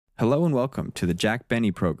Hello and welcome to the Jack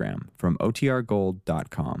Benny program from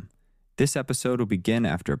OTRGold.com. This episode will begin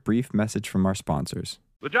after a brief message from our sponsors.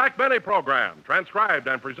 The Jack Benny program, transcribed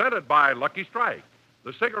and presented by Lucky Strike,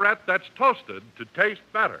 the cigarette that's toasted to taste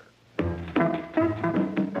better.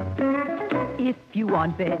 If you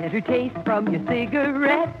want better taste from your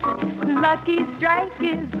cigarette, Lucky Strike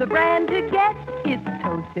is the brand to get. It's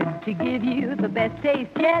toasted to give you the best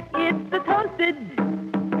taste yet. It's the toasted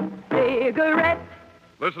cigarette.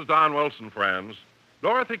 This is Don Wilson, friends.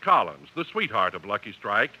 Dorothy Collins, the sweetheart of Lucky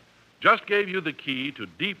Strike, just gave you the key to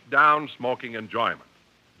deep-down smoking enjoyment.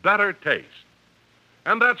 Better taste.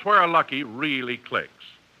 And that's where a Lucky really clicks.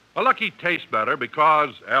 A Lucky tastes better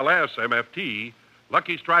because LSMFT,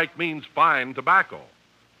 Lucky Strike means fine tobacco.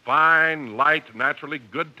 Fine, light, naturally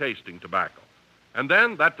good-tasting tobacco. And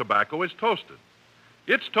then that tobacco is toasted.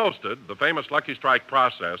 It's toasted, the famous Lucky Strike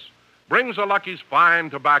process, brings a Lucky's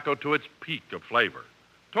fine tobacco to its peak of flavor.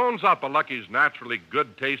 Tones up a Lucky's naturally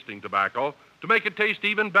good-tasting tobacco to make it taste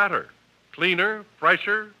even better. Cleaner,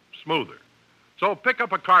 fresher, smoother. So pick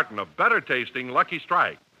up a carton of better-tasting Lucky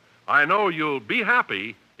Strike. I know you'll be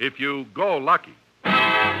happy if you go Lucky. Hey,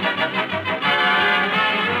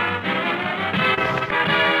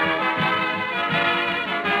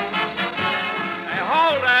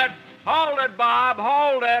 hold it! Hold it, Bob!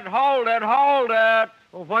 Hold it! Hold it! Hold it!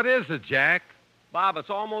 Well, what is it, Jack? Bob, it's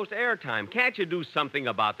almost airtime. Can't you do something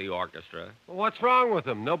about the orchestra? Well, what's wrong with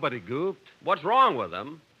them? Nobody goofed. What's wrong with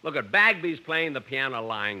them? Look at Bagby's playing the piano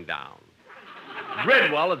lying down.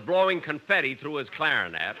 Gridwell is blowing confetti through his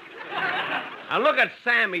clarinet. And look at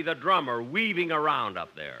Sammy, the drummer, weaving around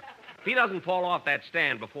up there. If he doesn't fall off that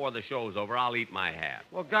stand before the show's over, I'll eat my hat.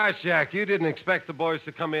 Well, gosh, Jack, you didn't expect the boys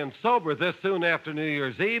to come in sober this soon after New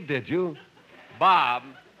Year's Eve, did you? Bob,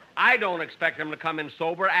 I don't expect them to come in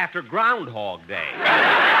sober after Groundhog Day.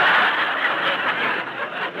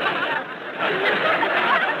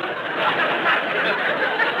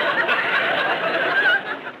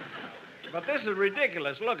 But this is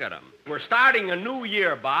ridiculous. Look at them. We're starting a new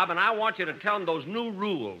year, Bob, and I want you to tell them those new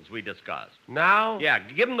rules we discussed. Now? Yeah,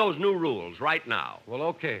 give them those new rules right now. Well,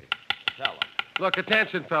 okay. Tell them. Look,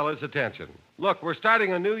 attention, fellas, attention. Look, we're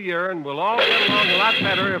starting a new year, and we'll all get along a lot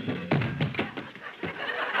better if...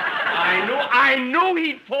 I knew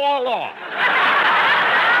he'd fall off.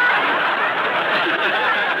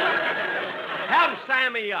 Help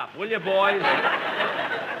Sammy up, will you, boys?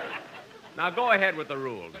 Now, go ahead with the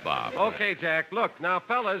rules, Bob. Okay, Jack. Look, now,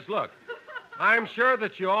 fellas, look. I'm sure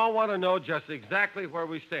that you all want to know just exactly where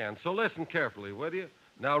we stand, so listen carefully, will you?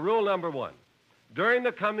 Now, rule number 1. During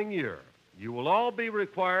the coming year, you will all be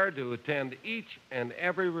required to attend each and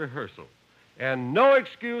every rehearsal, and no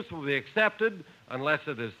excuse will be accepted unless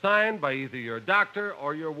it is signed by either your doctor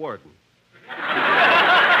or your warden.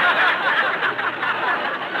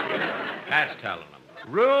 That's telling them.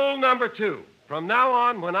 Rule number 2. From now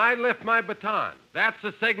on, when I lift my baton, that's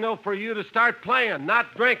the signal for you to start playing,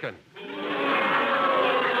 not drinking.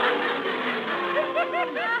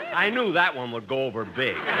 I knew that one would go over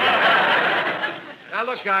big. Now,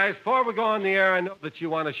 look, guys, before we go on the air, I know that you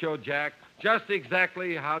want to show Jack just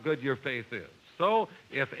exactly how good your faith is. So,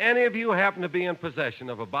 if any of you happen to be in possession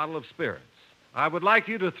of a bottle of spirits, I would like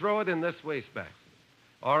you to throw it in this wastebasket.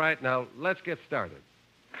 All right, now, let's get started.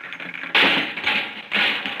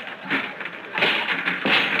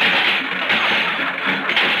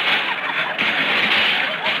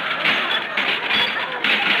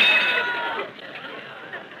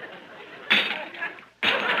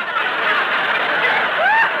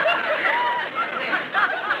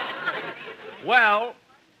 Well,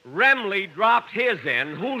 Remley dropped his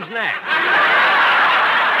in. Who's next?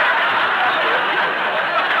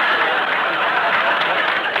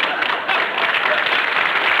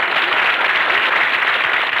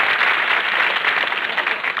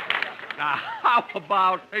 Now, how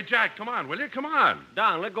about... Hey, Jack, come on, will you? Come on.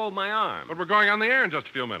 Don, let go of my arm. But we're going on the air in just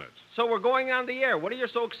a few minutes. So we're going on the air. What are you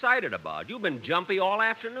so excited about? You've been jumpy all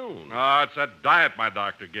afternoon. Oh, it's that diet my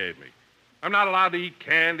doctor gave me. I'm not allowed to eat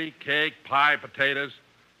candy, cake, pie, potatoes.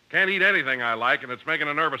 Can't eat anything I like, and it's making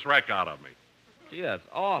a nervous wreck out of me. Gee, that's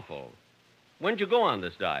awful. When'd you go on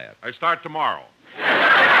this diet? I start tomorrow.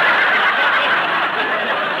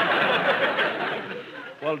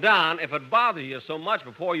 Well, Don, if it bothers you so much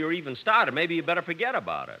before you're even started, maybe you better forget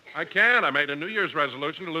about it. I can't. I made a New Year's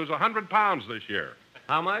resolution to lose 100 pounds this year.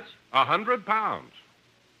 How much? 100 pounds.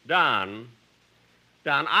 Don,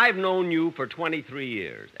 I've known you for 23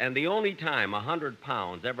 years, and the only time 100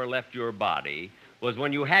 pounds ever left your body was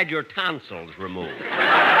when you had your tonsils removed.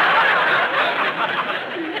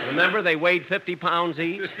 Remember, they weighed 50 pounds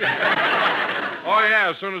each? Oh, yeah.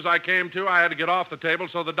 As soon as I came to, I had to get off the table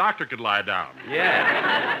so the doctor could lie down.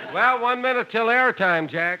 Yeah. Well, 1 minute till airtime,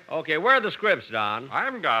 Jack. Okay, where are the scripts, Don? I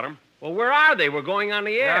haven't got him. Well, where are they? We're going on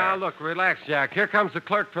the air. Now, look, relax, Jack. Here comes the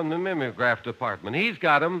clerk from the mimeograph department. He's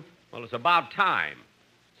got 'em. Well, it's about time.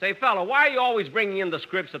 Say, fella, why are you always bringing in the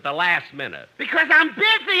scripts at the last minute? Because I'm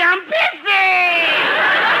busy. I'm busy.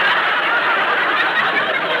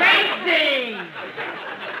 Busy.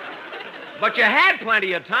 But you had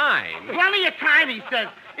plenty of time. Plenty of time, he says.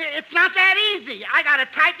 It's not that easy. I got to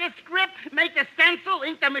type the script, make the stencil,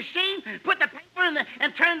 ink the machine, put the paper in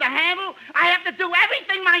and turn the handle. I have to do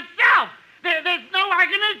everything myself. There's no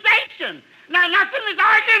organization. Now, nothing is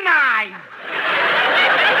organized.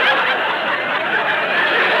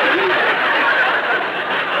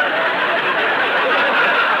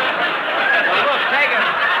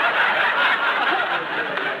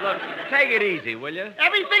 Take it easy, will you?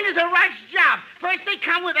 Everything is a rush job. First they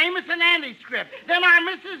come with Amos and Andy's script, then our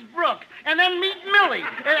Mrs. Brooks, and then meet Millie,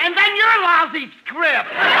 and then your lousy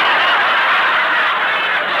script.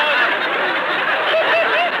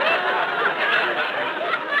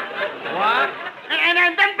 What? And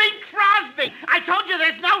then Bing Crosby. I told you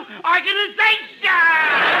there's no organization.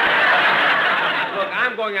 Look,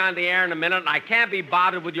 I'm going on the air in a minute, and I can't be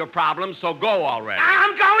bothered with your problems, so go already.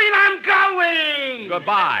 I'm going.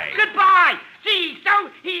 Goodbye. Goodbye. See,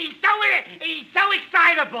 he's so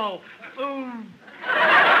excitable. Ooh.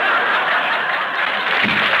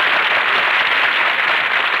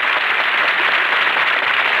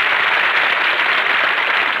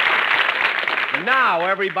 Now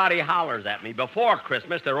everybody hollers at me. Before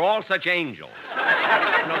Christmas, they're all such angels.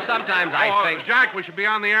 Sometimes I think... Jack, we should be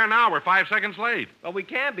on the air now. We're 5 seconds late. Well, we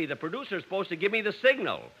can't be. The producer's supposed to give me the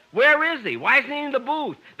signal. Where is he? Why isn't he in the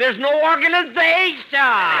booth? There's no organization.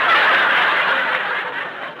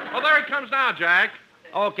 Well, there it comes now, Jack.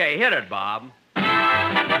 Okay, hit it, Bob.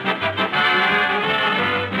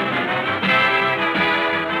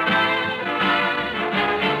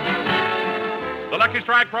 The Lucky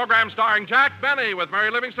Strike program starring Jack Benny with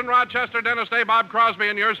Mary Livingston, Rochester, Dennis Day, Bob Crosby,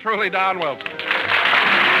 and yours truly, Don Wilson.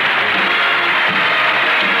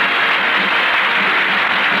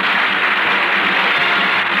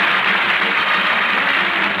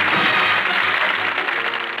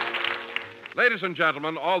 Ladies and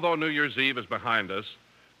gentlemen, although New Year's Eve is behind us,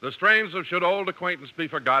 the strains of Should Old Acquaintance Be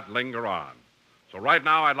Forgot linger on. So right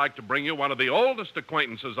now, I'd like to bring you one of the oldest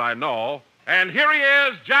acquaintances I know, and here he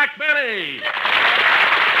is, Jack Benny.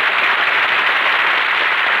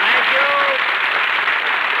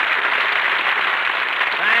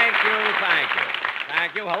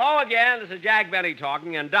 Thank you. Hello again. This is Jack Benny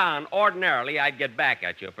talking. And, Don, ordinarily I'd get back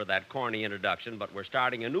at you for that corny introduction, but we're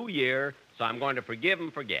starting a new year, so I'm going to forgive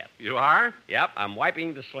and forget. You are? Yep, I'm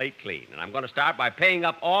wiping the slate clean, and I'm going to start by paying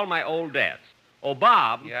up all my old debts. Oh,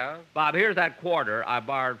 Bob. Yeah? Bob, here's that quarter I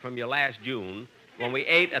borrowed from you last June when we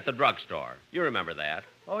ate at the drugstore. You remember that.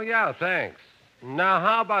 Oh, yeah, thanks. Now,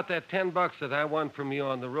 how about that $10 that I won from you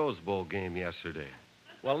on the Rose Bowl game yesterday?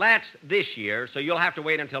 Well, that's this year, so you'll have to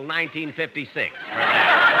wait until 1956 for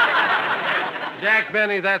that. Jack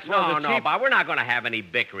Benny, that's one of the No, cheap... Bob, we're not going to have any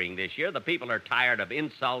bickering this year. The people are tired of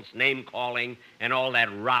insults, name-calling, and all that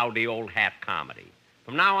rowdy old hat comedy.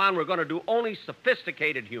 From now on, we're going to do only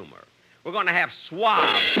sophisticated humor. We're going to have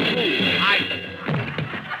suave, smooth,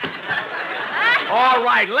 All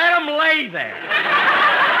right, let them lay there.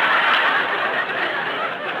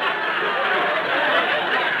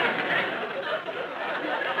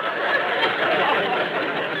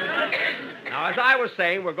 As I was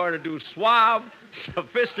saying, we're going to do suave,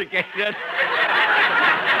 sophisticated,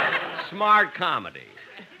 smart comedy.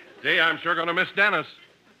 Gee, I'm sure going to miss Dennis.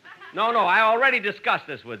 No, I already discussed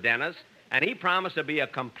this with Dennis, and he promised to be a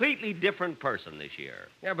completely different person this year.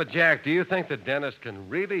 Yeah, but, Jack, do you think that Dennis can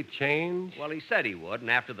really change? Well, he said he would, and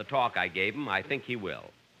after the talk I gave him, I think he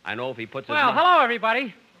will. I know if he puts his... Well, hello,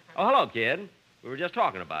 everybody. Oh, hello, kid. We were just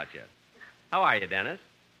talking about you. How are you, Dennis?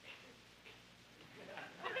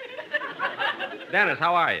 Dennis,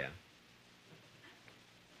 how are you?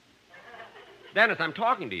 Dennis, I'm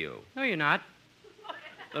talking to you. No, you're not.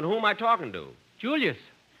 Then who am I talking to? Julius.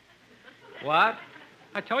 What?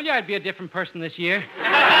 I told you I'd be a different person this year.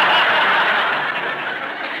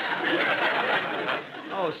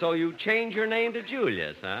 Oh, so you changed your name to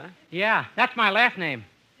Julius, huh? Yeah, that's my last name.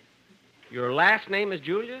 Your last name is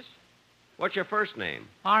Julius? What's your first name?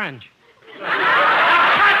 Orange. Cut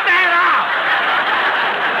that out!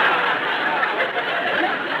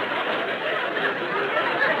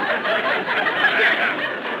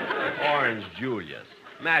 Orange Julius.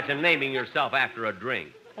 Imagine naming yourself after a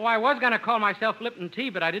drink. Oh, I was going to call myself Lipton Tea,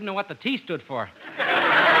 but I didn't know what the T stood for.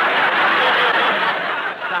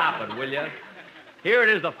 stop it, will you? Here it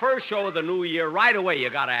is, the first show of the new year. Right away, you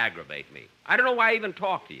got to aggravate me. I don't know why I even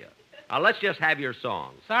talk to you. Now, let's just have your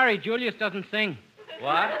song. Sorry, Julius doesn't sing.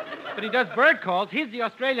 What? But he does bird calls. He's the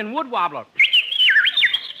Australian wood wobbler.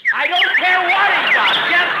 I don't care what he does.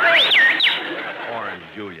 Just sing. Orange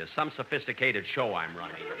Julius, some sophisticated show I'm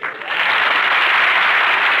running here.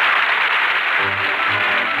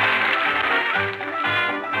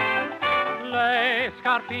 Le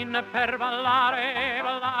scarpine per ballare,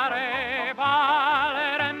 ballare,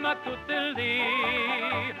 balleremmo tutto il dì.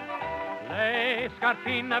 Le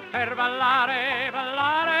scarpine per ballare,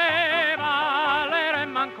 ballare,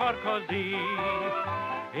 balleremmo ancor così.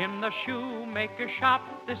 In the shoemaker's shop,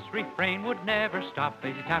 this refrain would never stop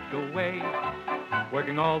as he tapped away,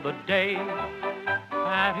 working all the day.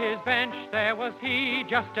 At his bench there was he,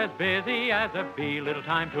 just as busy as a bee, little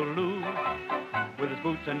time to lose with his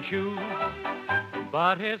boots and shoes.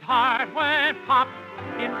 But his heart went pop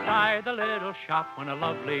inside the little shop when a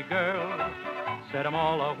lovely girl set him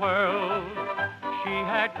all a-whirl. She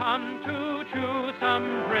had come to choose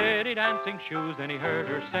some pretty dancing shoes, and he heard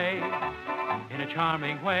her say in a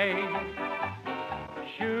charming way,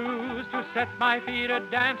 shoes to set my feet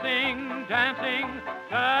a-dancing, dancing,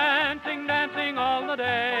 dancing, dancing all the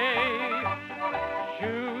day.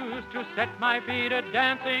 Shoes to set my feet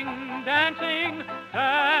a-dancing, dancing,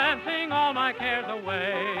 dancing all my cares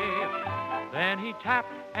away. Then he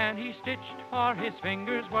tapped and he stitched, for his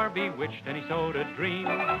fingers were bewitched, and he sewed a dream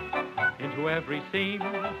into every seam,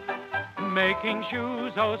 making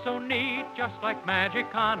shoes oh so neat, just like magic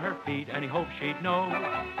on her feet, and he hoped she'd know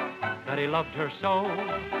that he loved her so.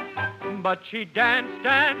 But she danced,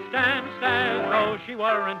 danced, danced as though she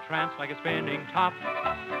were entranced, like a spinning top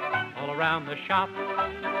all around the shop.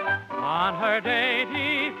 On her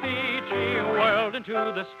dainty feet she whirled into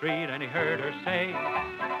the street, and he heard her say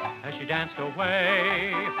as she danced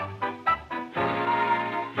away,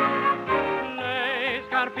 le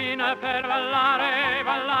scarpine per ballare,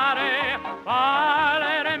 ballare,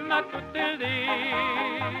 balleremmo tutto il dì.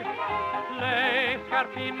 Le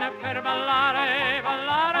scarpine per ballare,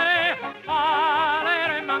 ballare,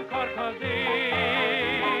 balleremmo ancor così.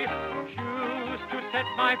 Shoes to set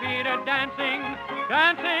my feet a-dancing,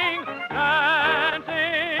 dancing,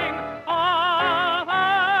 dancing all the day.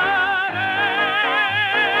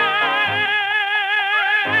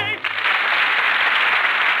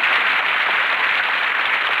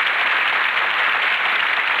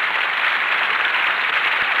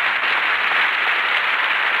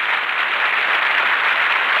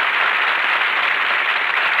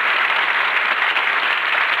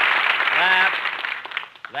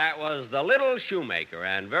 That was The Little Shoemaker,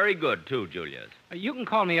 and very good, too, Julius. You can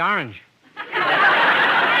call me Orange.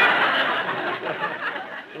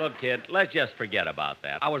 Look, kid, let's just forget about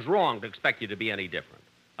that. I was wrong to expect you to be any different.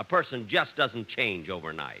 A person just doesn't change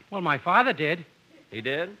overnight. Well, my father did. He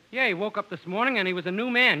did? Yeah, he woke up this morning and he was a new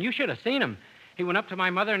man. You should have seen him. He went up to my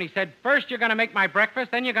mother and he said, first you're going to make my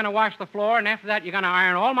breakfast, then you're going to wash the floor, and after that you're going to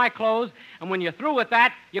iron all my clothes, and when you're through with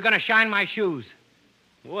that, you're going to shine my shoes.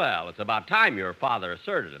 Well, it's about time your father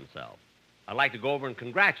asserted himself. I'd like to go over and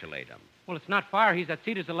congratulate him. Well, it's not far. He's at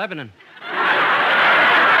Cedars of Lebanon.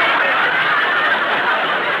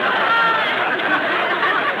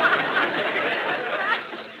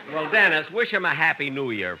 Well, Dennis, wish him a happy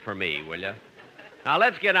New Year for me, will you? Now,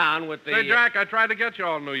 let's get on with the... Say, Jack, I tried to get you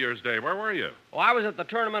on New Year's Day. Where were you? Oh, I was at the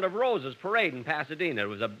Tournament of Roses parade in Pasadena. It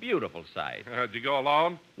was a beautiful sight. Did you go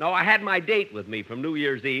alone? No, I had my date with me from New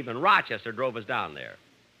Year's Eve, and Rochester drove us down there.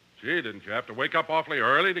 Gee, didn't you have to wake up awfully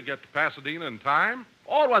early to get to Pasadena in time?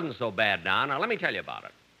 Oh, it wasn't so bad, Don. Now, let me tell you about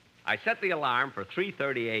it. I set the alarm for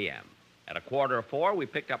 3:30 a.m. At 3:45, we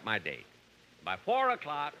picked up my date. By 4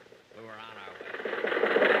 o'clock, we were on our way.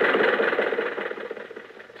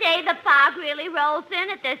 Say, the fog really rolls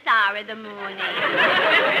in at this hour of the morning.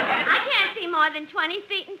 I can't see more than 20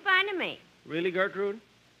 feet in front of me. Really, Gertrude?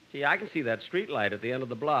 Gee, I can see that street light at the end of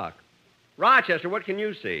the block. Rochester, what can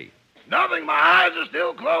you see? Nothing. My eyes are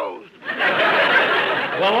still closed.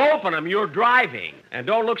 Well, open them. You're driving. And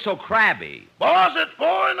don't look so crabby. Boss, it's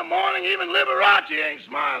 4 in the morning. Even Liberace ain't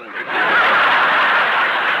smiling.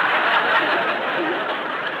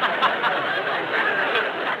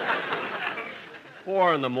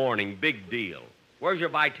 4 in the morning, big deal. Where's your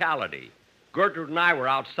vitality? Gertrude and I were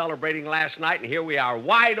out celebrating last night, and here we are,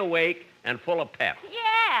 wide awake and full of pep.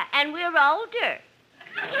 Yeah, and we're older.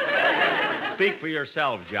 Speak for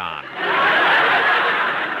yourself, John. Cut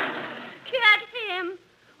him.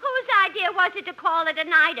 Whose idea was it to call it a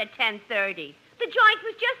night at 10:30? The joint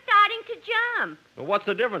was just starting to jump. Well, what's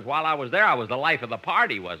the difference? While I was there, I was the life of the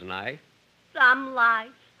party, wasn't I? Some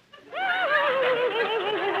life.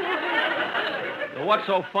 Well, what's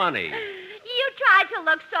so funny? You tried to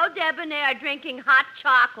look so debonair drinking hot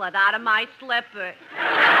chocolate out of my slipper.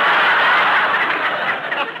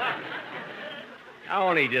 I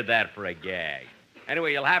only did that for a gag.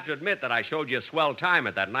 Anyway, you'll have to admit that I showed you a swell time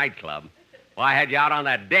at that nightclub. Well, I had you out on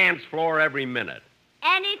that dance floor every minute.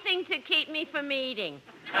 Anything to keep me from eating.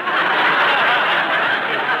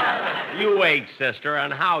 You ate, sister,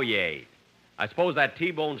 and how you ate. I suppose that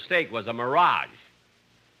T-bone steak was a mirage.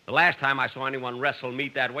 The last time I saw anyone wrestle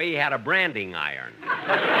meat that way, he had a branding iron.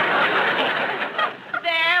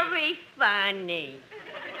 Very funny.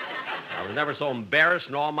 I was never so embarrassed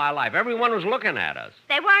in all my life. Everyone was looking at us.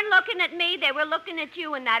 They weren't looking at me. They were looking at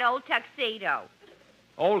you in that old tuxedo.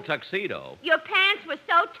 Old tuxedo? Your pants were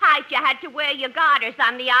so tight you had to wear your garters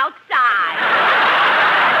on the outside.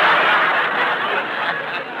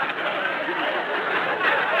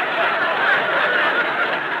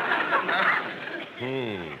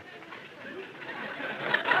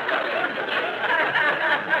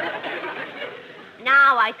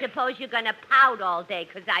 Now I suppose you're going to pout all day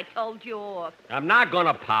because I told you off. I'm not going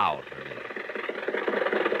to pout.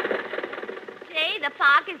 See, the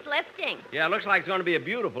fog is lifting. Yeah, it looks like it's going to be a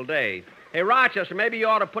beautiful day. Hey, Rochester, maybe you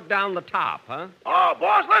ought to put down the top, huh? Oh,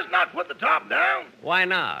 boss, let's not put the top down. Why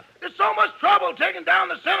not? There's so much trouble taking down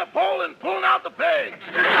the center pole and pulling out the pegs.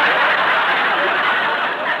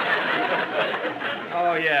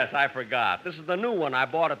 Oh, yes, I forgot. This is the new one I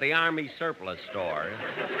bought at the Army surplus store.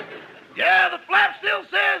 Yeah, the flap still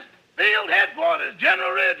says Field Headquarters,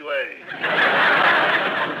 General Ridgway.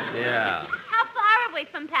 Yeah. How far are we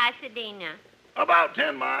from Pasadena? About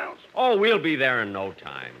 10 miles. Oh, we'll be there in no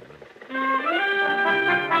time.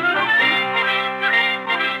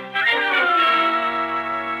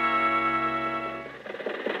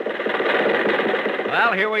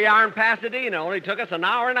 Well, here we are in Pasadena. Only took us an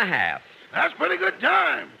hour and a half. That's pretty good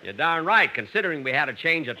time. You're darn right, considering we had to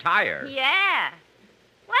change a tire. Yeah.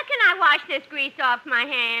 Where can I wash this grease off my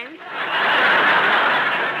hands?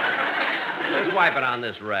 Let's wipe it on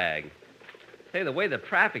this rag. Say, the way the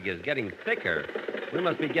traffic is getting thicker, we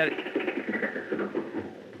must be getting...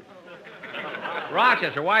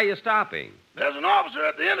 Rochester, why are you stopping? There's an officer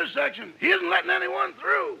at the intersection. He isn't letting anyone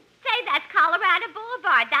through. Say, that's Colorado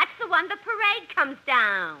Boulevard. That's the one the parade comes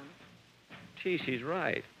down. Gee, she's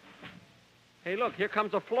right. Hey, look, here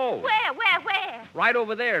comes a float. Where? Right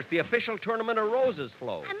over there. It's the official Tournament of Roses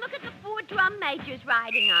float. And look at the 4 drum majors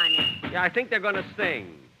riding on it. Yeah, I think they're going to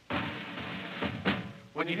sing.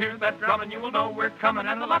 When you hear that drumming, you will know we're coming,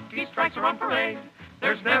 and the Lucky Strikes are on parade.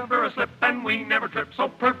 There's never a slip, and we never trip, so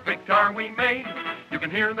perfect are we made. You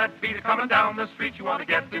can hear that beat coming down the street. You want to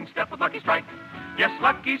get in step with Lucky Strike. Yes,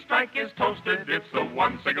 Lucky Strike is toasted. It's the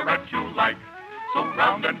one cigarette you like. So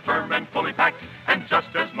round and firm and fully packed, and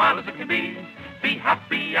just as mild as it can be. Be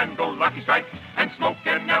happy and go Lucky Strike, and smoke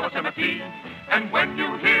an LSMFT. And when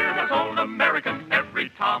you hear this old American, every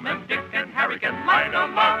Tom and Dick and Harry can light a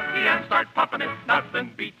Lucky and start puffing it.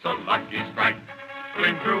 Nothing beats a Lucky Strike.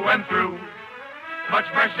 Clean through and through, much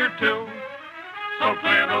fresher too. So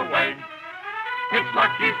clear the way, it's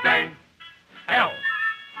Lucky's Day. L-S-M-F-T.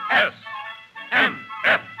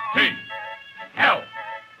 L-S-M-F-T.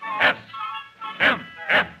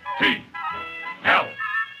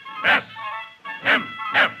 L-S-M-F-T.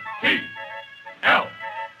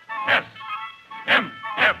 L-S-M-F-T.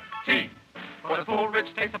 For the full,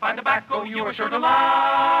 rich taste of fine tobacco you are sure to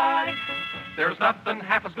like. There's nothing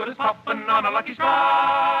half as good as puffin' on a Lucky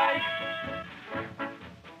Strike.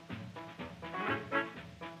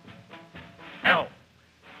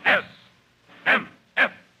 L-S-M-F-T.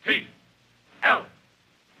 L-S-M-F-T.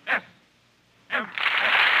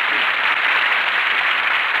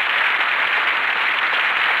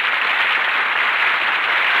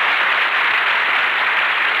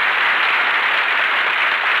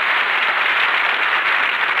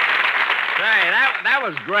 That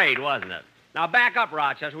was great, wasn't it? Now, back up,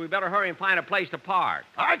 Rochester. We better hurry and find a place to park.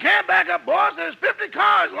 I can't back up, boss. There's 50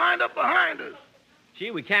 cars lined up behind us. Gee,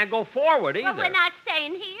 we can't go forward either. Well, we're not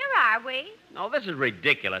staying here, are we? No, this is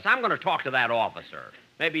ridiculous. I'm going to talk to that officer.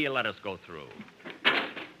 Maybe he'll let us go through.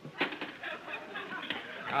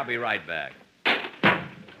 I'll be right back. It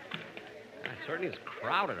certainly is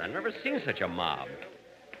crowded. I've never seen such a mob.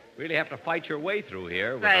 Really have to fight your way through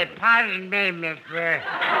here. Say, pardon me, mister.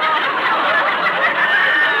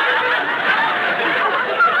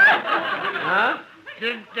 Huh?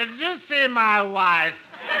 Did you see my wife?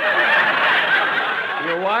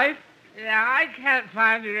 Your wife? Yeah, I can't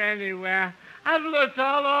find her anywhere. I've looked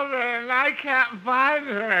all over and I can't find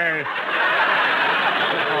her.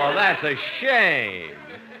 Oh, that's a shame.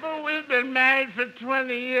 But we've been married for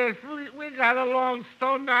 20 years. We got along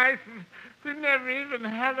so nice. We never even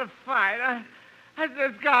had a fight. I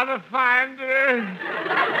just gotta find her.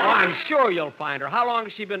 Oh, I'm sure you'll find her. How long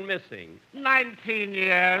has she been missing? 19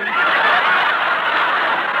 years.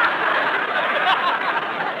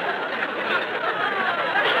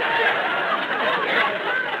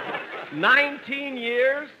 19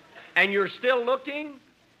 years? And you're still looking?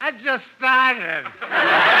 I just started.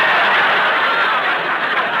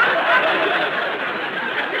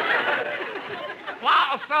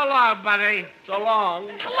 Well, so long, buddy. So long.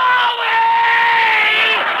 Chloe!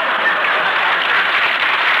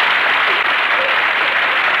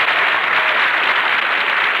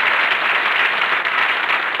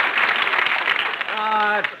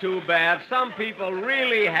 Ah, it's too bad. Some people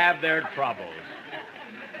really have their troubles.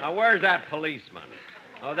 Now, where's that policeman?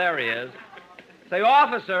 Oh, there he is. Say,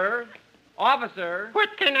 officer. Officer. What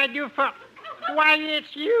can I do for... Why,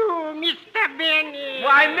 it's you, Mr. Benny.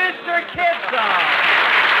 Why, Mr. Kitzel.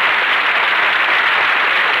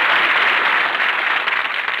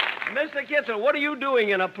 Mr. Kitzel, what are you doing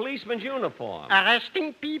in a policeman's uniform?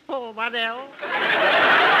 Arresting people. What else?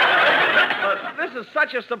 This is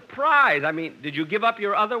such a surprise. I mean, did you give up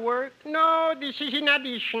your other work? No, this is in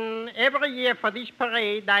addition. Every year for this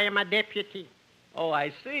parade, I am a deputy. Oh,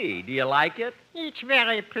 I see. Do you like it? It's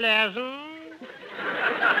very pleasant.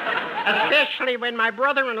 Especially when my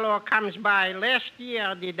brother-in-law comes by. Last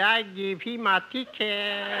year, did I give him a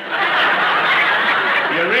ticket?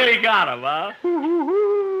 You really got him, huh?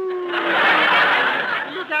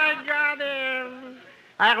 I got him.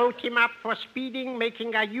 I wrote him up for speeding,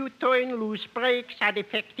 making a U-turn, loose brakes, a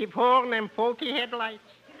defective horn, and faulty headlights.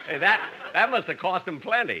 Hey, that must have cost him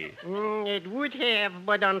plenty. It would have,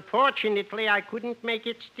 but unfortunately, I couldn't make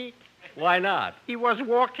it stick. Why not? He was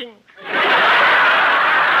walking.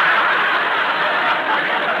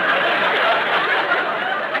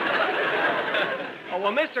 Oh,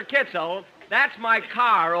 well, Mr. Kitzel, that's my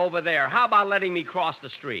car over there. How about letting me cross the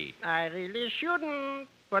street? I really shouldn't,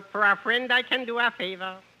 but for a friend, I can do a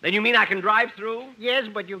favor. Then you mean I can drive through? Yes,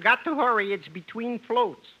 but you got to hurry. It's between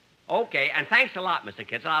floats. Okay, and thanks a lot, Mr.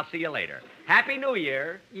 Kitzel. I'll see you later. Happy New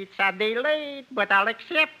Year. It's a day late, but I'll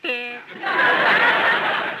accept it.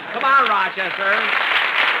 Come on, Rochester.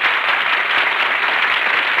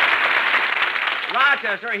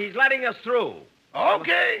 Rochester, he's letting us through.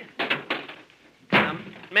 Okay.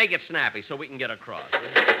 Make it snappy so we can get across.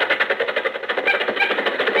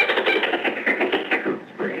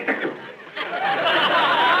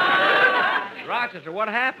 Rochester, what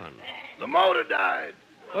happened? The motor died.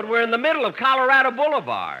 But we're in the middle of Colorado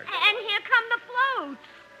Boulevard. And here come the floats.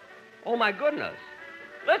 Oh, my goodness.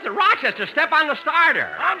 Listen, Rochester, step on the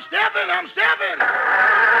starter. I'm stepping.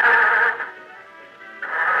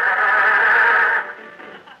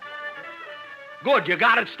 Good, you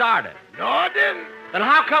got it started. No, I didn't. Then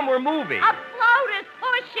how come we're moving? A float is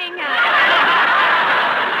pushing us.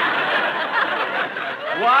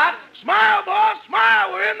 What? Smile, boss,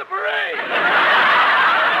 smile. We're in the parade.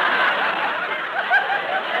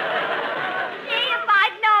 Gee, if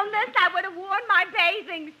I'd known this, I would have worn my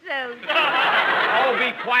bathing suit. Oh,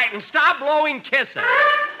 be quiet and stop blowing kisses.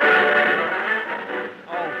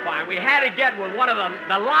 Oh, fine. We had to get with one of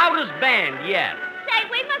the loudest band yet. Say,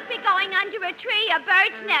 we must be going under a tree. A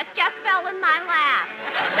bird's nest just fell in my lap.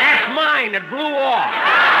 That's mine. It blew off.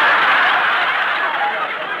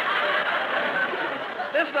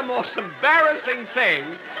 This is the most embarrassing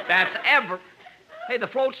thing that's ever... Hey, the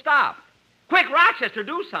float stopped. Quick, Rochester,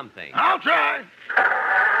 do something. I'll try.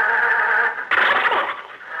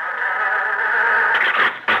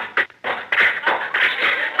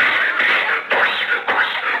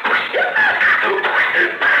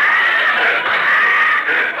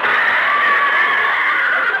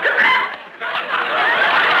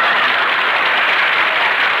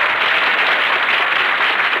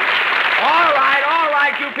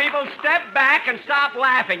 Step back and stop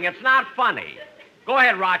laughing. It's not funny. Go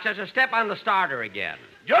ahead, Rochester. Step on the starter again.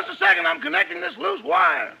 Just a second. I'm connecting this loose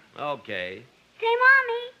wire. Okay. Say,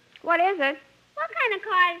 Mommy, What is it? what kind of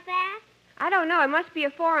car is that? I don't know. It must be a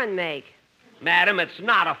foreign make. Madam, it's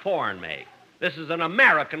not a foreign make. This is an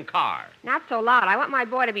American car. Not so loud. I want my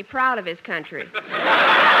boy to be proud of his country.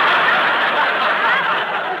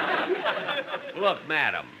 Look,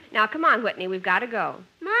 madam. Now, come on, Whitney. We've got to go.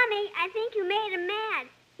 Mommy, I think you made him mad.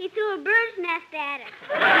 He threw a bird's nest at us.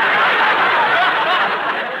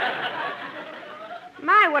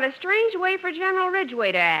 My, what a strange way for General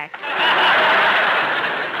Ridgway to act.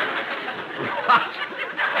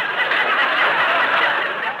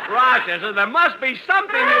 Rochester, there must be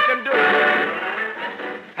something you can do.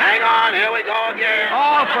 Hang on. Here we go again.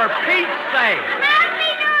 Oh, for Pete's sake.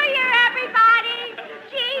 Happy New Year, everybody.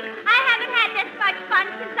 Gee, I haven't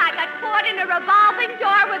in a revolving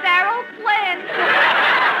door with Errol Flynn.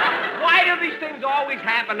 Why do these things always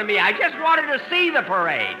happen to me? I just wanted to see the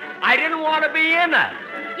parade. I didn't want to be in it.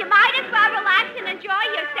 You might as well relax and enjoy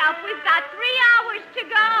yourself. We've got 3 hours to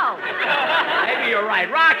go. Maybe you're right.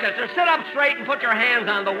 Rochester, sit up straight and put your hands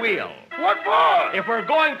on the wheel. What for? If we're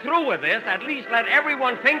going through with this, at least let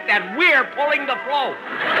everyone think that we're pulling the float.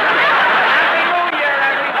 Happy New Year,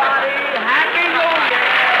 everybody. Happy New Year.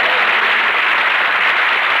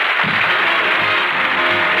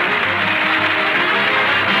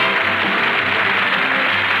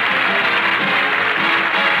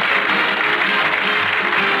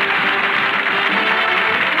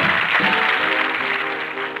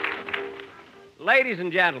 Ladies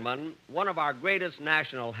and gentlemen, one of our greatest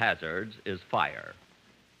national hazards is fire.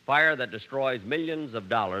 Fire that destroys millions of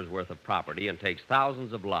dollars worth of property and takes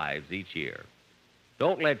thousands of lives each year.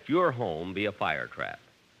 Don't let your home be a fire trap.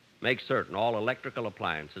 Make certain all electrical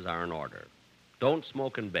appliances are in order. Don't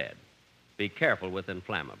smoke in bed. Be careful with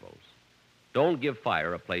inflammables. Don't give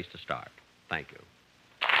fire a place to start. Thank you.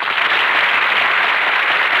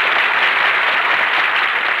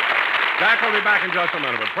 Jack will be back in just a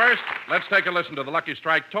minute, but first, let's take a listen to the Lucky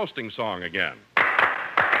Strike toasting song again.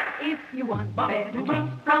 If you want better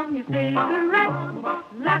taste from your cigarette,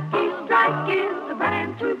 Lucky Strike is the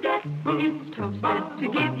brand to get. It's toasted to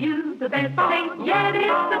give you the best taste, yet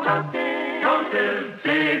it's the toasted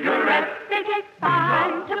cigarette. They take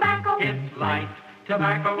fine tobacco. It's light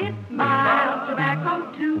tobacco. It's mild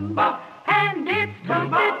tobacco, too. And it's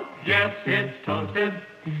toasted. Yes, it's toasted.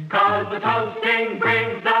 'Cause the toasting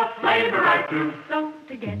brings the flavor right through. So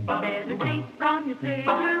to get better taste from your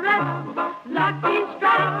cigarette, Lucky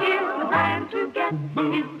Strike is the brand to get.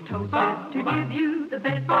 It's toasted to give you the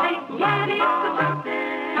best taste, yet it's the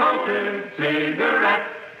toasted cigarette.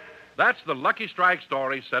 That's the Lucky Strike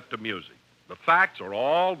story set to music. The facts are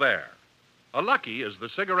all there. A Lucky is the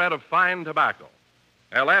cigarette of fine tobacco.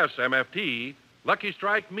 LSMFT, Lucky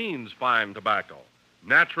Strike means fine tobacco.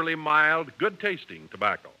 Naturally mild, good-tasting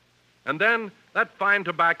tobacco. And then that fine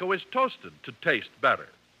tobacco is toasted to taste better.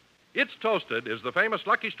 It's toasted is the famous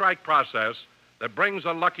Lucky Strike process that brings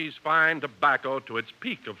a Lucky's fine tobacco to its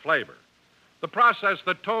peak of flavor. The process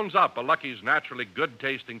that tones up a Lucky's naturally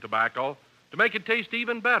good-tasting tobacco to make it taste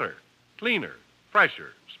even better, cleaner,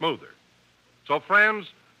 fresher, smoother. So,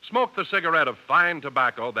 friends, smoke the cigarette of fine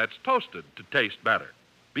tobacco that's toasted to taste better.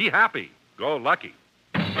 Be happy. Go Lucky.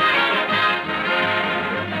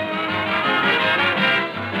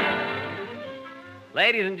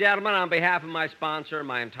 Ladies and gentlemen, on behalf of my sponsor and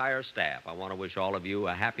my entire staff, I want to wish all of you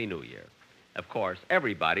a Happy New Year. Of course,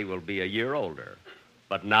 everybody will be a year older,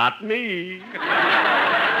 but not me.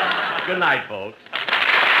 Good night, folks.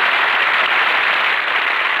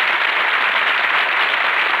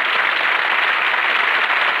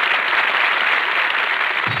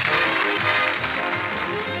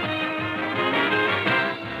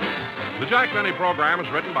 The Jack Benny program is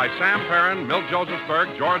written by Sam Perrin, Milt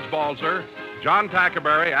Josephsberg, George Balzer, John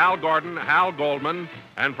Tackerberry, Al Gordon, Hal Goldman,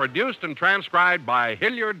 and produced and transcribed by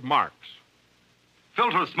Hilliard Marks.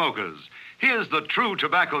 Filter smokers, here's the true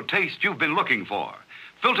tobacco taste you've been looking for.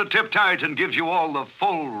 Filter Tip Tarleton gives you all the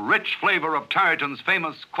full, rich flavor of Tarleton's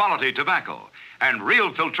famous quality tobacco, and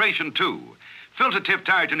real filtration, too. Filter Tip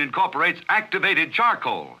Tarleton incorporates activated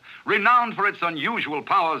charcoal, renowned for its unusual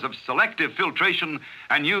powers of selective filtration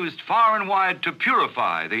and used far and wide to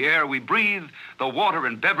purify the air we breathe, the water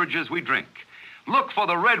and beverages we drink. Look for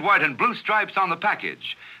the red, white, and blue stripes on the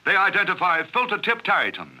package. They identify Filter Tip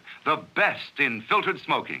Tarleton, the best in filtered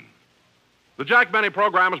smoking. The Jack Benny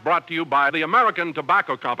program is brought to you by the American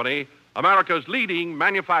Tobacco Company, America's leading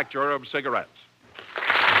manufacturer of cigarettes.